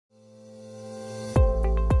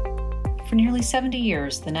For nearly 70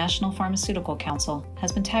 years, the National Pharmaceutical Council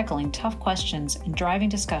has been tackling tough questions and driving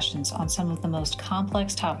discussions on some of the most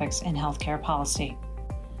complex topics in healthcare policy.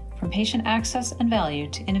 From patient access and value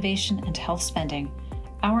to innovation and health spending,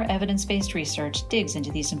 our evidence-based research digs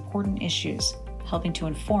into these important issues, helping to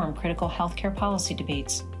inform critical healthcare policy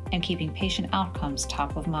debates and keeping patient outcomes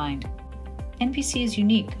top of mind. NPC is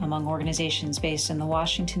unique among organizations based in the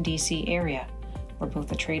Washington, D.C. area. We're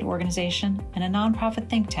both a trade organization and a nonprofit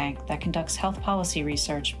think tank that conducts health policy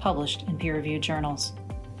research published in peer-reviewed journals.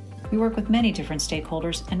 We work with many different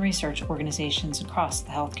stakeholders and research organizations across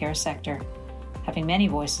the healthcare sector. Having many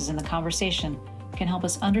voices in the conversation can help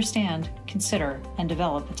us understand, consider, and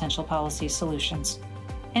develop potential policy solutions.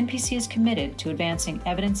 NPC is committed to advancing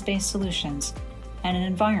evidence-based solutions and an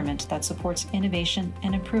environment that supports innovation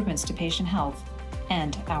and improvements to patient health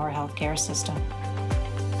and our healthcare system.